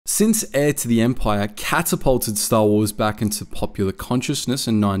Since Heir to the Empire catapulted Star Wars back into popular consciousness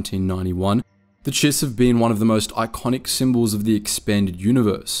in 1991, the Chiss have been one of the most iconic symbols of the expanded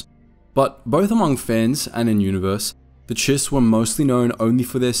universe. But both among fans and in universe, the Chiss were mostly known only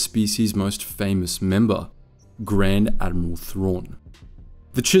for their species' most famous member, Grand Admiral Thrawn.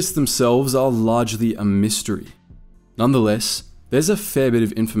 The Chiss themselves are largely a mystery. Nonetheless, there's a fair bit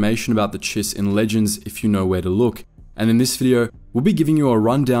of information about the Chiss in Legends if you know where to look, and in this video, we'll be giving you a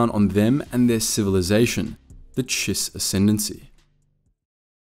rundown on them and their civilization, the Chiss Ascendancy.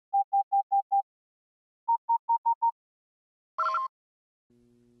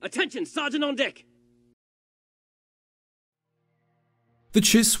 Attention, Sergeant on deck! The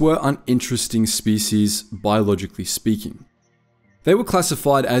Chiss were an interesting species, biologically speaking. They were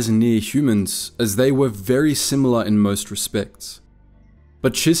classified as near humans, as they were very similar in most respects.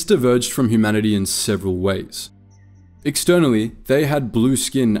 But Chiss diverged from humanity in several ways. Externally, they had blue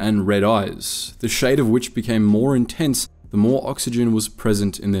skin and red eyes, the shade of which became more intense the more oxygen was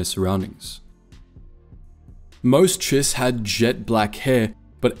present in their surroundings. Most Chiss had jet black hair,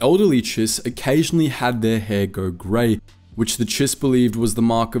 but elderly Chiss occasionally had their hair go grey, which the Chiss believed was the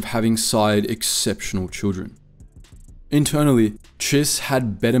mark of having sired exceptional children. Internally, Chiss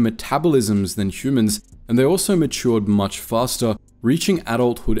had better metabolisms than humans, and they also matured much faster, reaching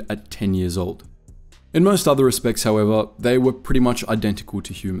adulthood at 10 years old. In most other respects, however, they were pretty much identical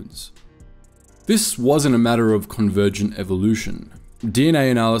to humans. This wasn't a matter of convergent evolution.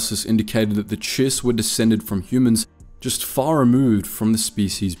 DNA analysis indicated that the Chiss were descended from humans, just far removed from the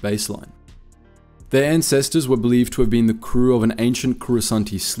species' baseline. Their ancestors were believed to have been the crew of an ancient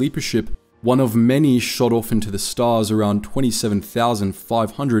Coruscanti sleeper ship, one of many shot off into the stars around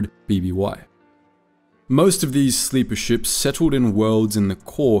 27,500 BBY. Most of these sleeper ships settled in worlds in the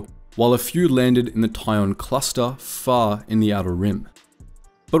core, while a few landed in the Tyon cluster far in the outer rim.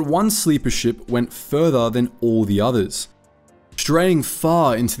 But one sleeper ship went further than all the others, straying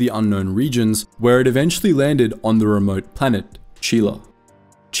far into the unknown regions, where it eventually landed on the remote planet, Chila.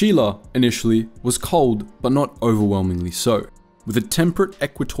 Chila, initially, was cold, but not overwhelmingly so, with a temperate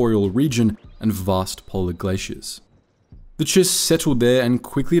equatorial region and vast polar glaciers. The Chiss settled there and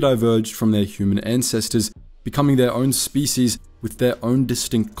quickly diverged from their human ancestors, becoming their own species with their own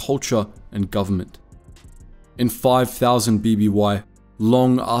distinct culture and government. In 5000 BBY,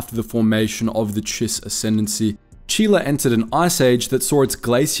 long after the formation of the Chiss Ascendancy, Chila entered an ice age that saw its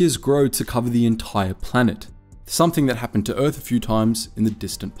glaciers grow to cover the entire planet, something that happened to Earth a few times in the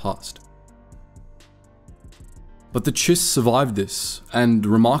distant past. But the Chiss survived this, and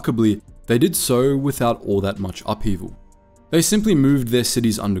remarkably, they did so without all that much upheaval. They simply moved their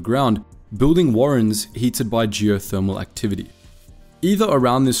cities underground, building warrens heated by geothermal activity. Either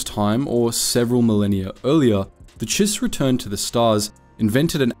around this time or several millennia earlier, the Chiss returned to the stars,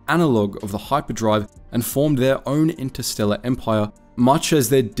 invented an analog of the hyperdrive, and formed their own interstellar empire, much as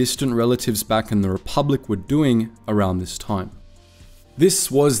their distant relatives back in the Republic were doing around this time.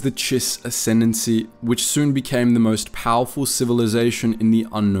 This was the Chiss Ascendancy, which soon became the most powerful civilization in the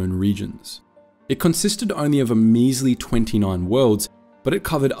unknown regions. It consisted only of a measly 29 worlds, but it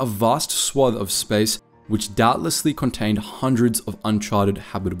covered a vast swath of space which doubtlessly contained hundreds of uncharted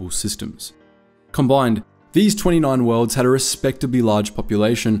habitable systems. Combined, these 29 worlds had a respectably large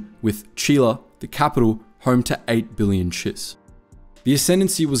population, with Chila, the capital, home to 8 billion Chiss. The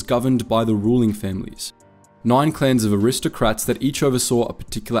Ascendancy was governed by the ruling families, 9 clans of aristocrats that each oversaw a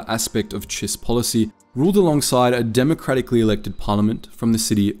particular aspect of Chiss policy, ruled alongside a democratically elected parliament from the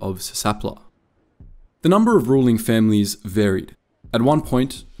city of Sasapla. The number of ruling families varied. At one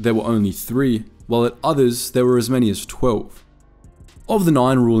point, there were only 3, while at others there were as many as 12. Of the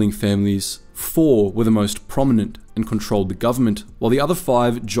 9 ruling families, 4 were the most prominent and controlled the government, while the other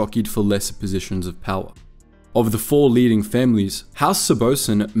 5 jockeyed for lesser positions of power. Of the 4 leading families, House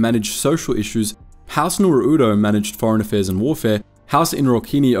Sabosin managed social issues, House Nuruudo managed foreign affairs and warfare, House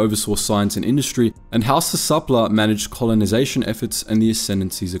Inrokini oversaw science and industry, and House Sasapla managed colonization efforts and the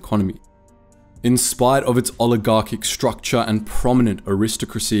Ascendancy's economy. In spite of its oligarchic structure and prominent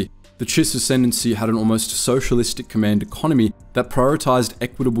aristocracy, the Chiss Ascendancy had an almost socialistic command economy that prioritized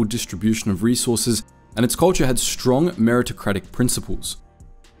equitable distribution of resources, and its culture had strong meritocratic principles.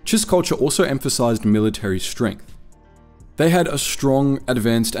 Chiss culture also emphasized military strength. They had a strong,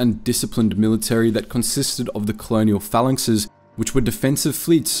 advanced, and disciplined military that consisted of the colonial phalanxes, which were defensive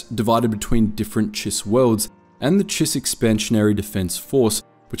fleets divided between different Chiss worlds, and the Chiss Expansionary Defense Force,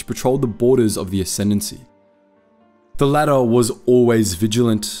 which patrolled the borders of the Ascendancy. The latter was always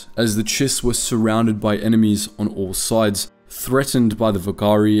vigilant, as the Chiss were surrounded by enemies on all sides, threatened by the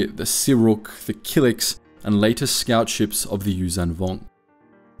Vogari, the Siruk, the Killiks, and later scout ships of the Yuzhan Vong.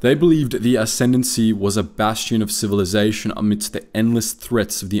 They believed the Ascendancy was a bastion of civilization amidst the endless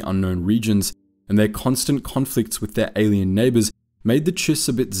threats of the unknown regions, and their constant conflicts with their alien neighbors made the Chiss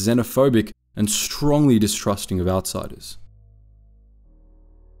a bit xenophobic and strongly distrusting of outsiders.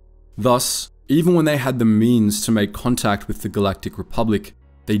 Thus, even when they had the means to make contact with the Galactic Republic,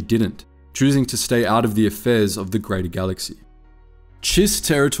 they didn't, choosing to stay out of the affairs of the greater galaxy. Chiss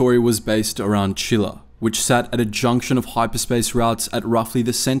territory was based around Chilla, which sat at a junction of hyperspace routes at roughly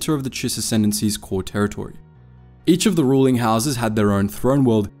the center of the Chiss Ascendancy's core territory. Each of the ruling houses had their own throne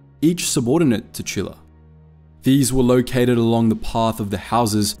world, each subordinate to Chilla. These were located along the path of the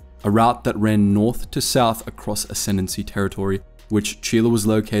houses, a route that ran north to south across Ascendancy territory, which Chilla was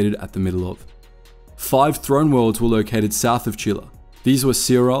located at the middle of. 5 throne worlds were located south of Chilla. These were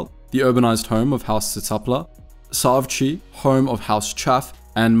Sierral, the urbanized home of House Tsetapla, Savchi, home of House Chaff,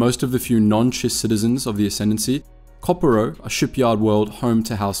 and most of the few non-Chiss citizens of the Ascendancy, Koporo, a shipyard world home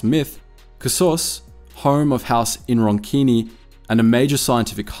to House Myth, Kassos, home of House Inronkini, and a major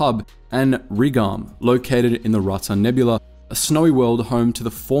scientific hub, and Rigam, located in the Rata Nebula, a snowy world home to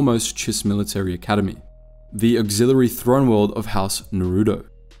the foremost Chiss military academy, the auxiliary throne world of House Naruto.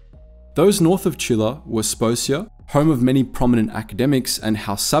 Those north of Chilla were Sposia, home of many prominent academics, and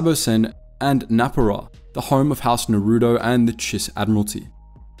House Sabosen, and Napara, the home of House Naruto and the Chiss Admiralty.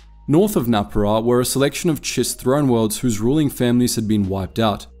 North of Napara were a selection of Chiss throne worlds whose ruling families had been wiped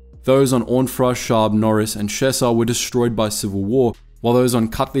out. Those on Ornfra, Shab, Norris, and Shesar were destroyed by civil war, while those on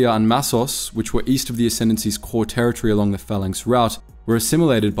Katlia and Massos, which were east of the Ascendancy's core territory along the Phalanx route, were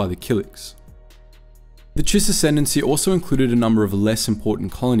assimilated by the Killiks. The Chiss Ascendancy also included a number of less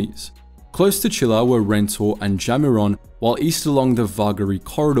important colonies. Close to Chilla were Rentor and Jamiron, while east along the Vagari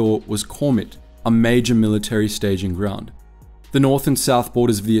corridor was Kormit, a major military staging ground. The north and south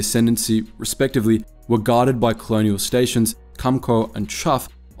borders of the Ascendancy, respectively, were guarded by colonial stations Kamko and Chaf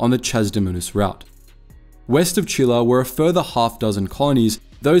on the Chasdemunus route. West of Chilla were a further half-dozen colonies,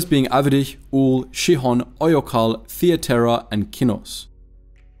 those being Avidich, Ul, Shihon, Oyokal, Theatera, and Kinos.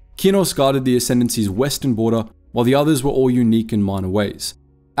 Kinos guarded the Ascendancy's western border, while the others were all unique in minor ways.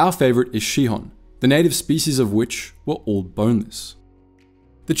 Our favourite is Shihon, the native species of which were all boneless.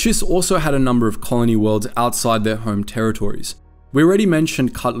 The Chiss also had a number of colony worlds outside their home territories. We already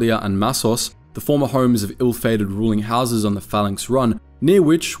mentioned Katlia and Massos, the former homes of ill-fated ruling houses on the Phalanx Run, near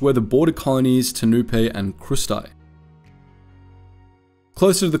which were the border colonies Tanupe and Krustai.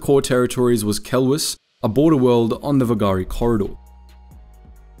 Closer to the core territories was Kelwis, a border world on the Vagari corridor,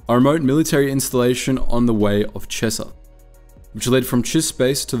 a remote military installation on the way of Chesa, which led from Chiss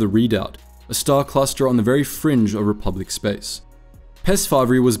space to the Redoubt, a star cluster on the very fringe of Republic space.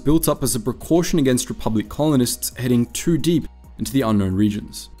 Pesfavari was built up as a precaution against Republic colonists heading too deep into the unknown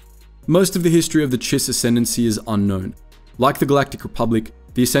regions. Most of the history of the Chiss Ascendancy is unknown. Like the Galactic Republic,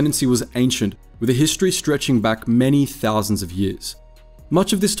 the Ascendancy was ancient, with a history stretching back many thousands of years.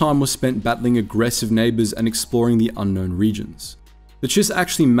 Much of this time was spent battling aggressive neighbors and exploring the unknown regions. The Chiss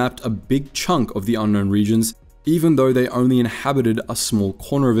actually mapped a big chunk of the unknown regions, even though they only inhabited a small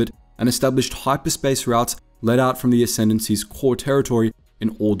corner of it, and established hyperspace routes led out from the Ascendancy's core territory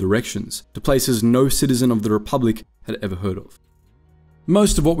in all directions, to places no citizen of the Republic had ever heard of.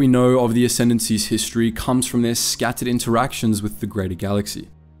 Most of what we know of the Ascendancy's history comes from their scattered interactions with the greater galaxy.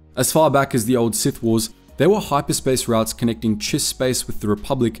 As far back as the old Sith Wars, there were hyperspace routes connecting Chiss space with the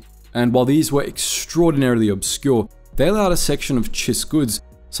Republic, and while these were extraordinarily obscure, they allowed a section of Chiss goods,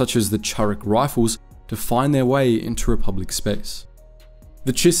 such as the Charuk rifles, to find their way into Republic space.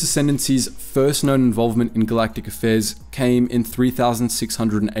 The Chiss Ascendancy's first known involvement in galactic affairs came in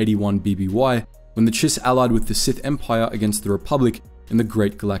 3681 BBY, when the Chiss allied with the Sith Empire against the Republic in the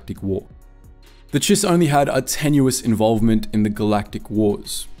Great Galactic War. The Chiss only had a tenuous involvement in the Galactic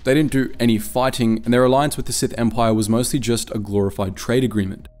Wars. They didn't do any fighting, and their alliance with the Sith Empire was mostly just a glorified trade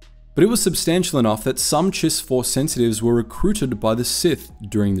agreement. But it was substantial enough that some Chiss Force sensitives were recruited by the Sith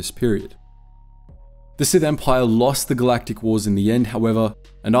during this period. The Sith Empire lost the Galactic Wars in the end, however,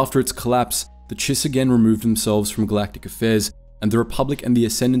 and after its collapse, the Chiss again removed themselves from galactic affairs, and the Republic and the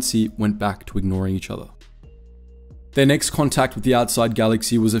Ascendancy went back to ignoring each other. Their next contact with the outside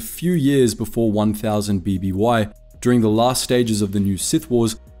galaxy was a few years before 1000 BBY, during the last stages of the new Sith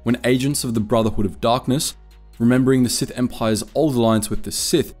Wars, when agents of the Brotherhood of Darkness, remembering the Sith Empire's old alliance with the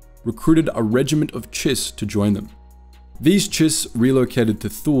Sith, recruited a regiment of Chiss to join them. These Chiss relocated to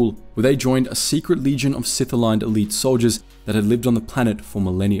Thule, where they joined a secret legion of Sith-aligned elite soldiers that had lived on the planet for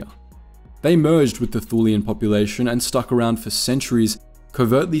millennia. They merged with the Thulean population and stuck around for centuries,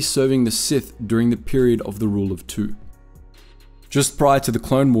 covertly serving the Sith during the period of the Rule of Two. Just prior to the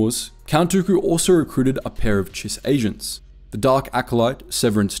Clone Wars, Count Dooku also recruited a pair of Chiss agents. the Dark Acolyte,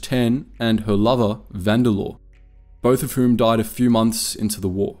 Sev'rance 10, and her lover, Vandalore, both of whom died a few months into the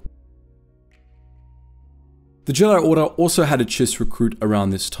war. The Jedi Order also had a Chiss recruit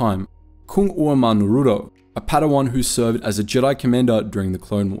around this time, Kung Uama Naruro, a Padawan who served as a Jedi commander during the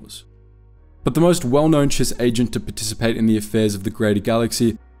Clone Wars. But the most well-known Chiss agent to participate in the affairs of the greater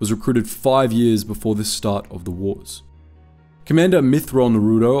galaxy was recruited 5 years before the start of the wars. Commander Mithril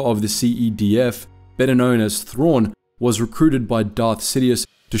Naruto of the CEDF, better known as Thrawn, was recruited by Darth Sidious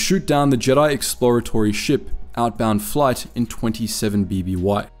to shoot down the Jedi exploratory ship Outbound Flight in 27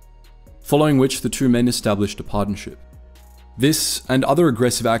 BBY, following which the two men established a partnership. This, and other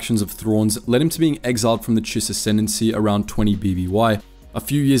aggressive actions of Thrawn's, led him to being exiled from the Chiss Ascendancy around 20 BBY, a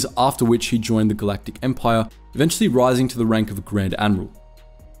few years after which he joined the Galactic Empire, eventually rising to the rank of a Grand Admiral.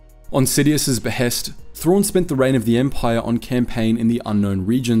 On Sidious's behest, Thrawn spent the reign of the Empire on campaign in the unknown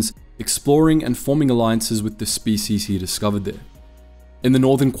regions, exploring and forming alliances with the species he discovered there. In the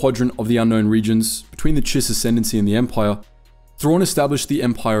northern quadrant of the unknown regions, between the Chiss Ascendancy and the Empire, Thrawn established the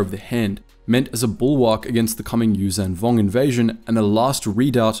Empire of the Hand, meant as a bulwark against the coming Yuuzhan Vong invasion and a last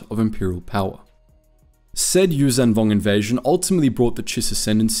redoubt of Imperial power. Said Yuuzhan Vong invasion ultimately brought the Chiss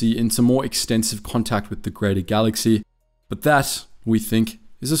Ascendancy into more extensive contact with the greater galaxy, but that, we think,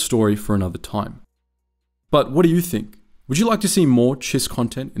 is a story for another time. But what do you think? Would you like to see more Chiss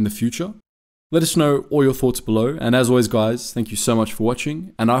content in the future? Let us know all your thoughts below, and as always guys, thank you so much for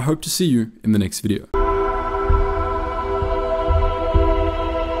watching, and I hope to see you in the next video.